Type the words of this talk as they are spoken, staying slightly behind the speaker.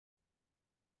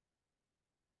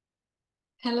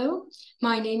Hello,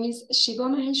 my name is Shiva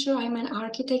Manshour. I'm an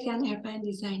architect and urban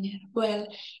designer. Well,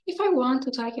 if I want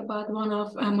to talk about one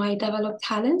of my developed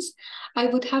talents, I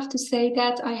would have to say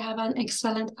that I have an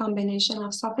excellent combination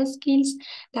of soft skills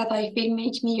that I feel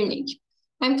make me unique.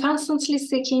 I'm constantly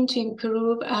seeking to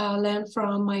improve, learn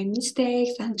from my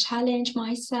mistakes, and challenge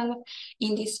myself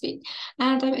in this field.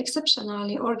 And I'm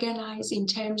exceptionally organized in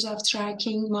terms of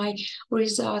tracking my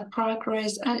result,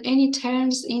 progress, and any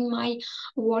turns in my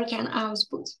work and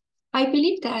output. I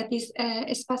believe that this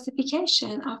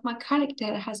specification of my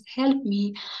character has helped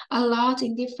me a lot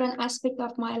in different aspects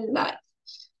of my life.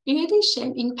 In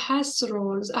addition, in past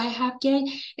roles, I have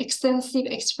gained extensive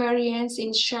experience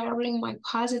in sharing my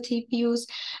positive views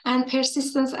and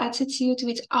persistent attitude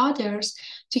with others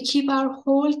to keep our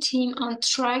whole team on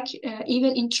track,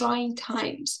 even in trying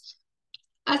times.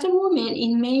 As a woman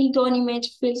in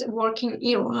male-dominated fields working in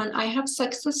Iran, I have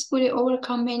successfully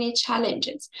overcome many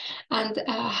challenges and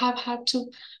have had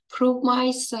to prove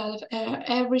myself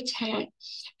every time,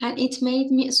 and it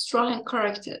made me a strong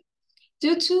character.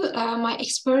 Due to my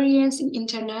experience in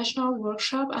international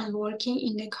workshop and working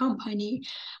in the company,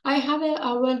 I have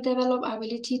a well-developed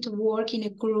ability to work in a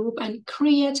group and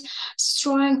create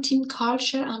strong team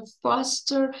culture and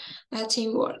foster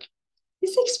teamwork.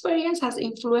 This experience has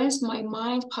influenced my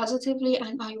mind positively,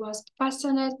 and I was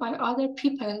fascinated by other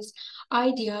people's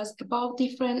ideas about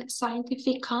different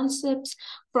scientific concepts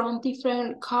from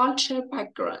different culture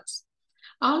backgrounds.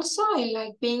 Also, I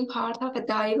like being part of a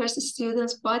diverse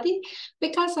students' body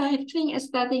because I think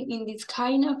studying in this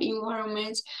kind of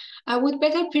environment would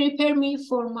better prepare me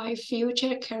for my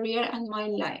future career and my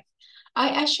life.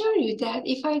 I assure you that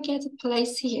if I get a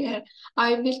place here,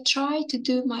 I will try to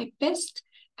do my best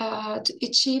to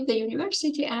achieve the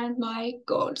university and my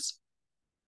goals.